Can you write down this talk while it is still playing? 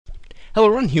Hello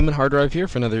everyone, Human Hard Drive here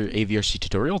for another AVR-C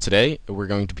tutorial. Today we're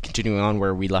going to be continuing on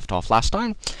where we left off last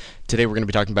time. Today we're going to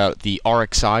be talking about the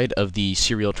RX side of the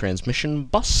serial transmission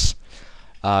bus.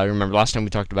 Remember last time we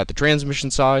talked about the transmission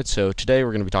side, so today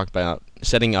we're going to be talking about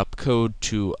setting up code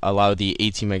to allow the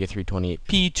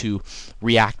ATmega328P to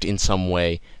react in some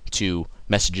way to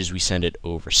messages we send it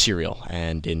over serial.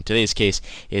 And in today's case,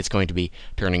 it's going to be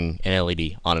turning an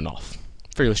LED on and off.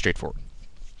 Fairly straightforward.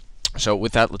 So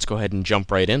with that, let's go ahead and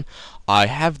jump right in. I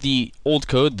have the old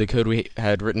code, the code we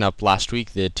had written up last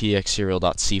week, the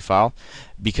txserial.c file,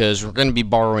 because we're going to be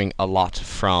borrowing a lot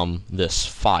from this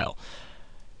file.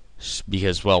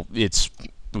 Because, well, we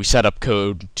set up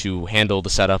code to handle the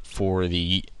setup for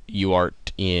the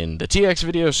UART in the TX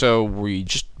video, so we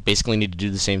just basically need to do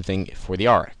the same thing for the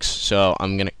RX. So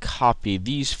I'm going to copy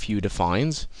these few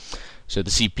defines. So the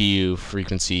CPU,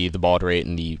 frequency, the baud rate,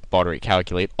 and the baud rate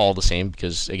calculate all the same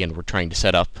because, again, we're trying to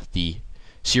set up the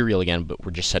serial again, but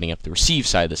we're just setting up the receive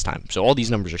side this time. So all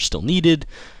these numbers are still needed,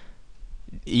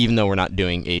 even though we're not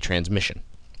doing a transmission.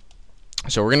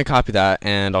 So we're going to copy that,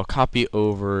 and I'll copy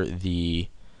over the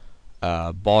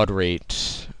baud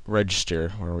rate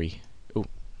register. Where are we? Oh,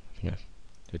 yeah,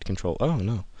 did Control? Oh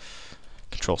no,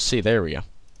 Control C. There we go.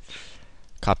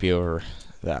 Copy over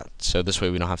that. So this way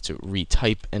we don't have to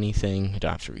retype anything, we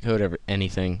don't have to recode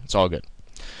anything, it's all good.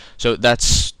 So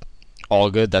that's all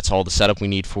good, that's all the setup we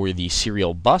need for the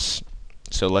serial bus.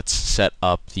 So let's set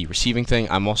up the receiving thing.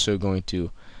 I'm also going to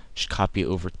just copy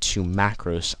over two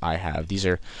macros I have. These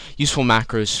are useful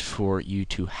macros for you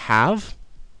to have.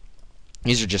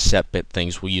 These are just set bit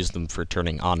things, we'll use them for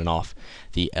turning on and off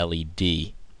the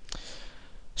LED.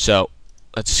 So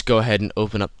let's go ahead and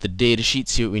open up the datasheet,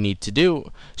 see what we need to do.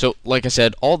 So, like I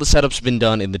said, all the setup's been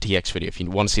done in the TX video. If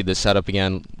you want to see this setup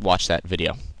again, watch that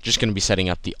video. Just going to be setting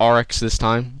up the RX this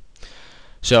time.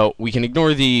 So, we can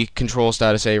ignore the control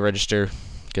status A register,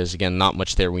 because, again, not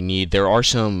much there we need. There are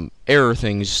some error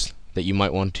things that you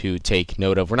might want to take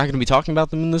note of. We're not going to be talking about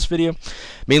them in this video,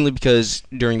 mainly because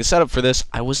during the setup for this,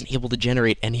 I wasn't able to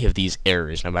generate any of these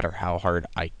errors, no matter how hard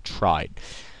I tried.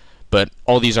 But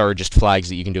all these are just flags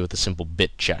that you can do with a simple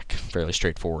bit check. Fairly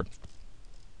straightforward.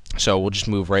 So we'll just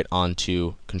move right on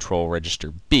to control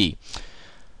register B.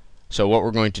 So what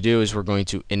we're going to do is we're going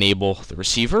to enable the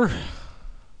receiver.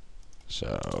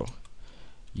 So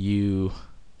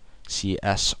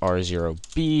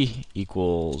UCSR0B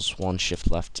equals 1 shift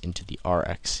left into the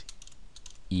RX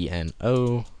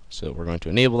ENO. So we're going to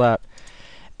enable that.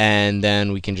 And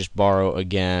then we can just borrow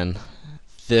again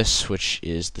this, which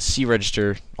is the C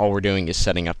register. All we're doing is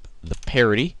setting up the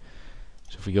parity.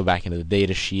 So if we go back into the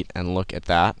data sheet and look at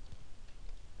that,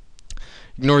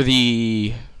 ignore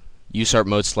the USART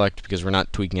mode select because we're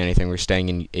not tweaking anything, we're staying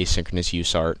in asynchronous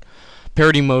USART.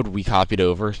 Parity mode we copied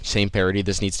over, same parity.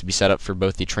 This needs to be set up for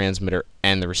both the transmitter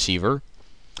and the receiver.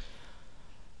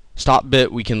 Stop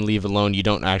bit we can leave alone, you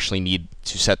don't actually need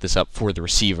to set this up for the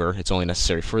receiver, it's only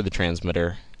necessary for the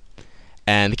transmitter.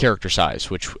 And the character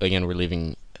size, which again we're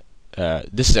leaving,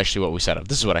 this is actually what we set up.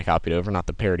 This is what I copied over, not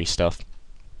the parity stuff.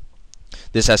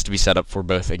 This has to be set up for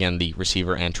both, again, the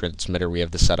receiver and transmitter. We have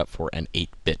this set up for an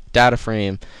 8-bit data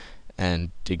frame,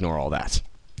 and ignore all that.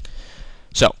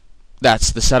 So,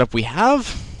 that's the setup we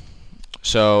have.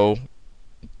 So,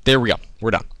 there we go.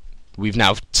 We're done. We've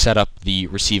now set up the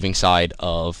receiving side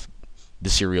of the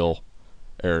serial,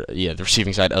 the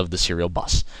receiving side of the serial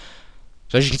bus.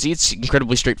 So as you can see, it's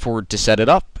incredibly straightforward to set it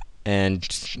up, and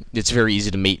it's very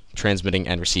easy to mate transmitting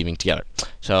and receiving together.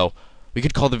 So we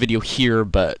could call the video here,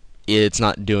 but it's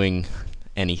not doing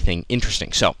anything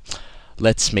interesting. So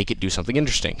let's make it do something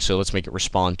interesting. So let's make it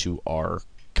respond to our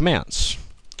commands.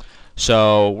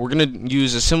 So we're going to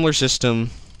use a similar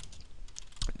system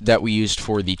that we used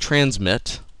for the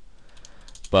transmit,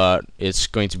 but it's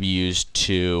going to be used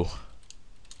to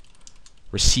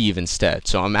receive instead.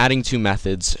 So I'm adding two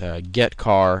methods, get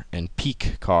car and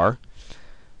peak car.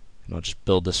 And I'll just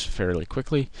build this fairly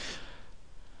quickly.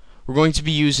 We're going to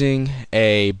be using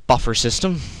a buffer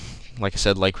system, like I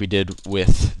said, like we did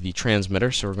with the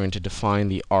transmitter. So we're going to define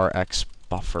the RX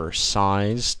buffer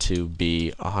size to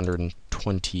be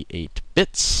 128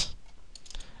 bits.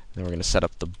 Then we're going to set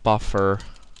up the buffer,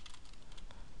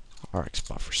 RX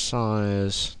buffer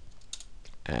size,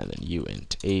 and then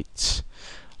uint8.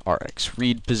 RX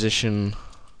read position.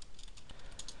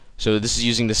 So this is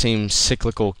using the same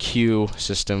cyclical queue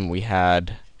system we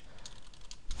had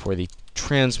for the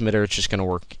transmitter. It's just going to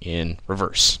work in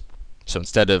reverse. So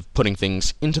instead of putting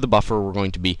things into the buffer, we're going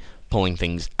to be pulling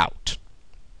things out.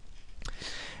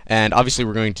 And obviously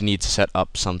we're going to need to set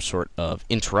up some sort of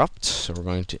interrupt. So we're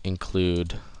going to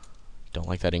include, don't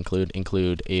like that include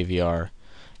AVR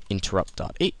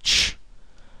interrupt.h.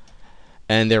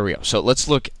 And there we go. So let's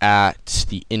look at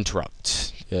the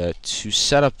interrupt. To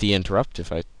set up the interrupt, if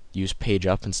I use page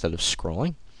up instead of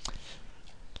scrolling,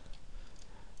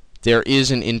 there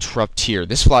is an interrupt here.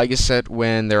 This flag is set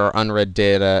when there are unread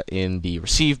data in the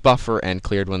receive buffer and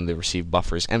cleared when the receive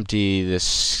buffer is empty.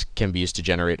 This can be used to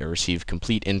generate a receive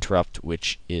complete interrupt,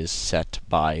 which is set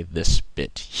by this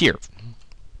bit here.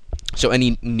 So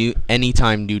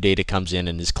anytime new data comes in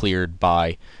and is cleared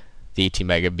by the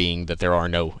ATmega, being that there are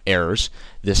no errors,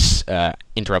 this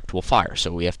interrupt will fire.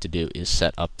 So what we have to do is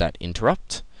set up that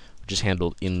interrupt, which is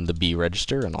handled in the B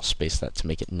register, and I'll space that to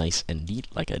make it nice and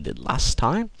neat like I did last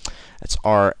time. That's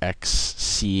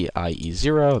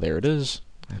RXCIE0, there it is,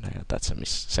 and I got that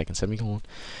second semicolon.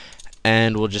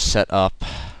 And we'll just set up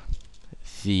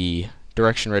the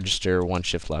direction register 1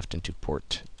 shift left into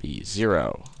port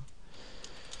B0.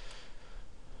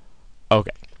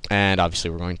 Okay. And obviously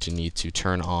we're going to need to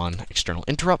turn on external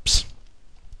interrupts.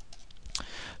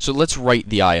 So let's write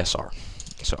the ISR.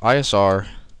 So ISR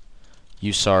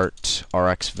usart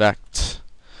rxvect.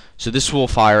 So this will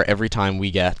fire every time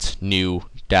we get new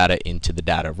data into the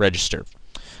data register.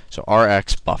 So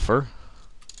rx buffer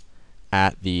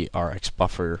at the rx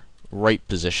buffer write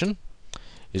position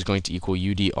is going to equal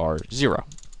UDR0.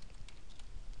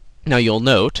 Now you'll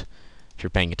note, if you're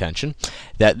paying attention,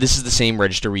 that this is the same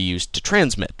register we used to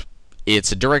transmit.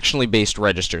 It's a directionally based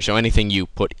register, so anything you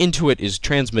put into it is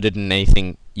transmitted and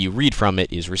anything you read from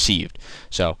it is received.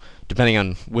 So depending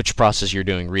on which process you're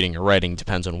doing, reading or writing,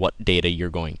 depends on what data you're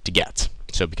going to get.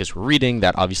 So because we're reading,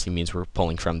 that obviously means we're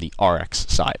pulling from the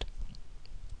Rx side.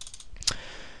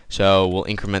 So we'll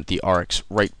increment the Rx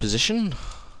write position,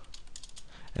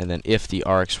 and then if the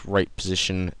Rx write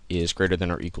position is greater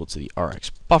than or equal to the Rx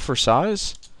buffer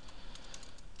size,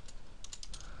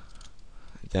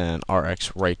 then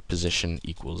Rx write position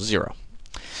equals 0.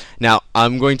 Now,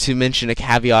 I'm going to mention a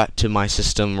caveat to my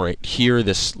system right here,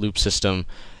 this loop system.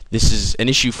 This is an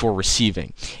issue for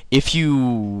receiving. If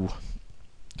you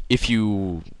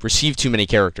receive too many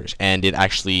characters and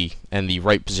the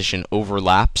write position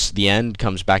overlaps, the end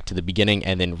comes back to the beginning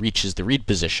and then reaches the read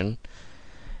position,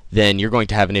 then you're going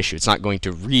to have an issue. It's not going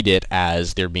to read it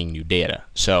as there being new data.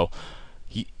 So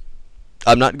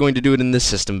I'm not going to do it in this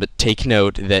system, but take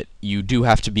note that you do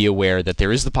have to be aware that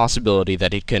there is the possibility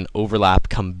that it can overlap,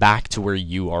 come back to where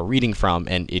you are reading from,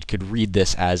 and it could read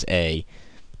this as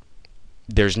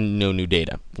there's no new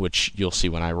data, which you'll see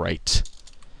when I write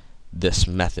this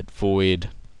method, void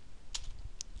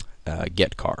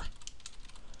getChar.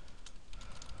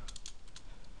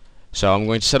 So I'm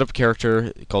going to set up a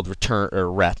character called return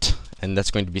or ret, and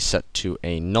that's going to be set to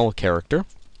a null character.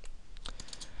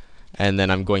 And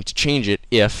then I'm going to change it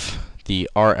if the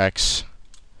Rx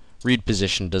read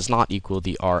position does not equal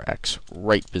the Rx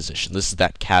write position. This is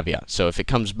that caveat. So if it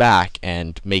comes back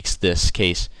and makes this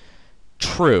case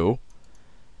true,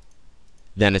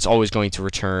 then it's always going to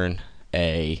return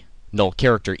a null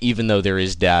character, even though there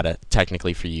is data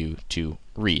technically for you to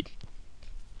read.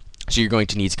 So you're going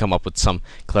to need to come up with some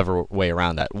clever way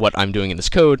around that. What I'm doing in this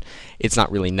code, it's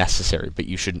not really necessary, but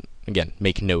you should, again,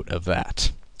 make note of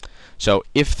that. So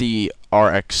if the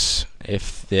Rx,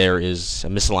 if there is a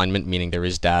misalignment, meaning there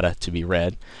is data to be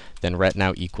read, then ret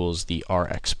now equals the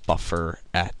Rx buffer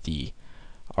at the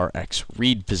Rx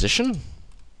read position.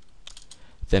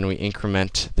 Then we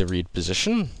increment the read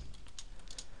position.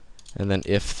 And then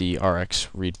if the Rx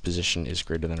read position is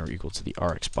greater than or equal to the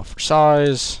Rx buffer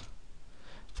size,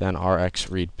 then Rx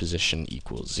read position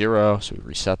equals 0. So we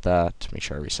reset that to make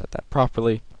sure I reset that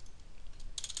properly.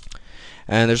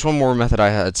 And there's one more method I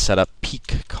had set up,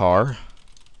 peekChar.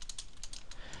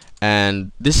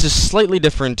 And this is slightly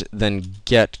different than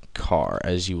getChar,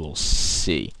 as you will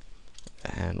see.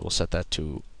 And we'll set that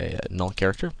to a null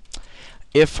character.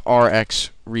 If Rx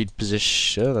read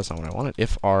position, that's not what I wanted.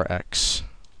 If Rx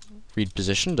read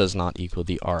position does not equal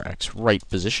the Rx write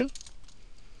position,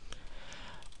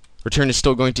 return is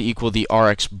still going to equal the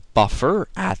Rx buffer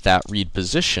at that read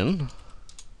position,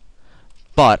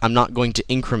 but I'm not going to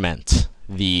increment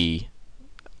the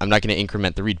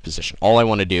read position. All I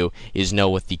want to do is know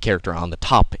what the character on the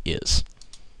top is.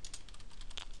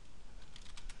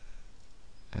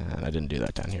 And I didn't do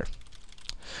that down here.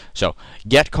 So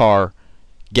getChar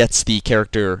gets the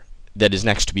character that is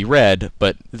next to be read,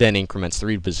 but then increments the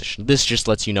read position. This just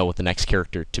lets you know what the next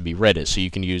character to be read is. So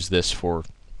you can use this for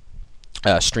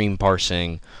stream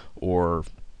parsing, or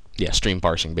stream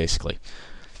parsing basically.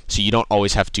 So you don't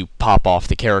always have to pop off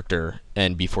the character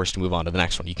and be forced to move on to the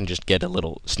next one. You can just get a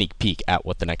little sneak peek at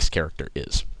what the next character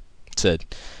is. It's a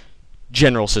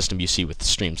general system you see with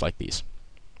streams like these.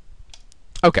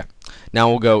 Okay, now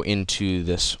we'll go into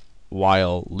this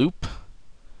while loop.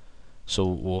 So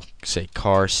we'll say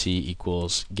car C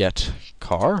equals get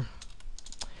car.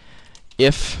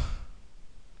 If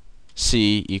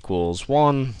C equals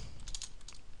 1,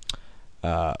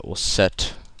 we'll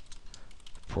set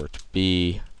port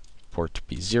B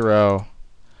 0.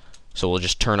 So we'll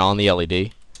just turn on the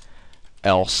LED.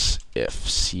 Else, if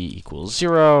C equals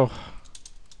 0,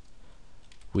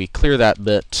 we clear that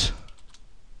bit.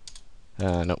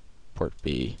 Nope, port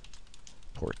B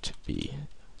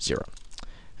 0.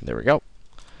 And there we go.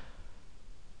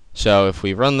 So if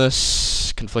we run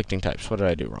this, conflicting types, what did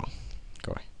I do wrong?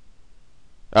 Go away.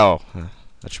 Oh,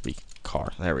 that should be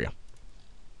car. There we go.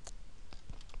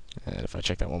 And if I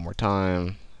check that one more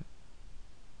time,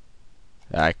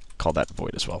 I called that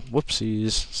void as well.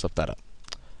 Whoopsies, slipped that up.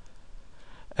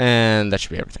 And that should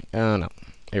be everything. Oh no,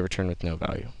 a return with no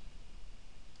value.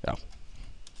 Oh,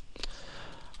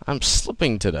 I'm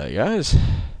slipping today, guys.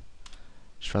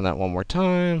 Just run that one more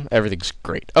time. Everything's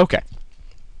great. Okay.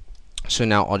 So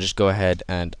now I'll just go ahead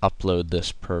and upload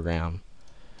this program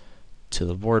to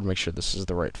the board. Make sure this is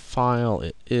the right file.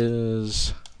 It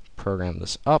is. Program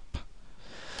this up.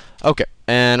 Okay,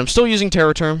 and I'm still using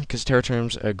TerraTerm because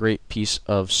TerraTerm's a great piece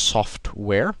of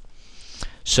software.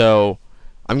 So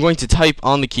I'm going to type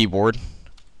on the keyboard,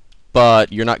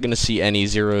 but you're not going to see any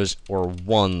zeros or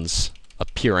ones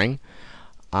appearing.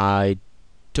 I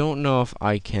don't know if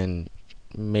I can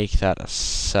make that a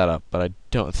setup, but I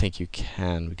don't think you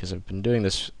can because I've been doing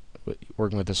this,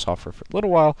 working with this software for a little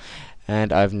while,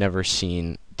 and I've never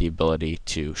seen the ability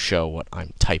to show what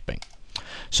I'm typing.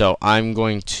 So I'm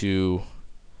going to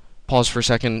pause for a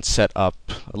second, set up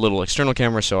a little external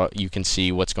camera so you can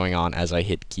see what's going on as I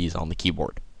hit keys on the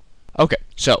keyboard. Okay,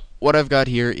 so what I've got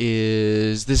here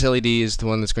is this LED is the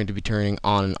one that's going to be turning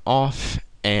on and off,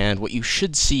 and what you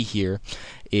should see here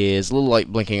is a little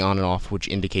light blinking on and off, which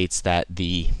indicates that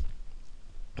the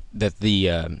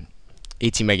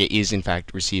 18 mega is in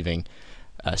fact receiving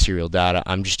serial data.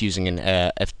 I'm just using an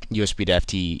USB to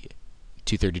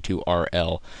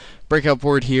FT232RL breakout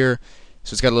board here,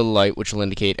 so it's got a little light which will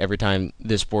indicate every time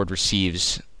this board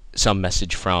receives some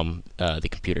message from the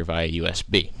computer via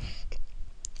USB.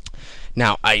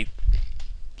 Now, I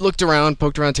looked around,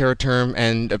 poked around TerraTerm,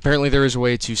 and apparently there is a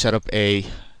way to set up a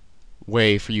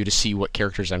way for you to see what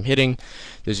characters I'm hitting.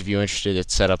 Those of you interested,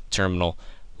 it's set up terminal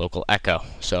local echo.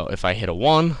 So if I hit a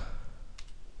 1,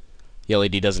 the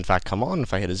LED does in fact come on.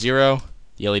 If I hit a 0,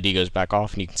 the LED goes back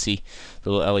off, and you can see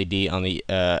the little LED on the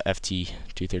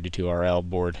FT232RL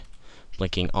board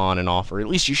blinking on and off, or at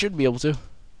least you should be able to,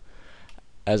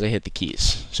 as I hit the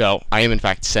keys. So I am in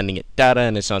fact sending it data,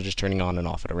 and it's not just turning on and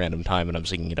off at a random time, and I'm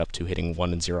syncing it up to hitting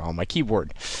 1 and 0 on my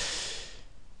keyboard.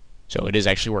 So it is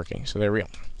actually working. So there we go.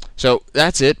 So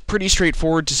that's it. Pretty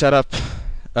straightforward to set up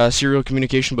serial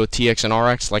communication, both TX and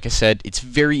RX. Like I said, it's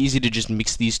very easy to just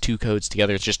mix these two codes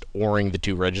together. It's just ORing the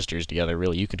two registers together,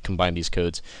 really. You could combine these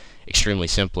codes extremely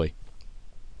simply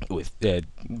with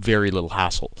very little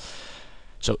hassle.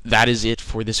 So that is it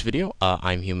for this video.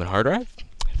 I'm Human Hard Drive.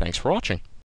 Thanks for watching.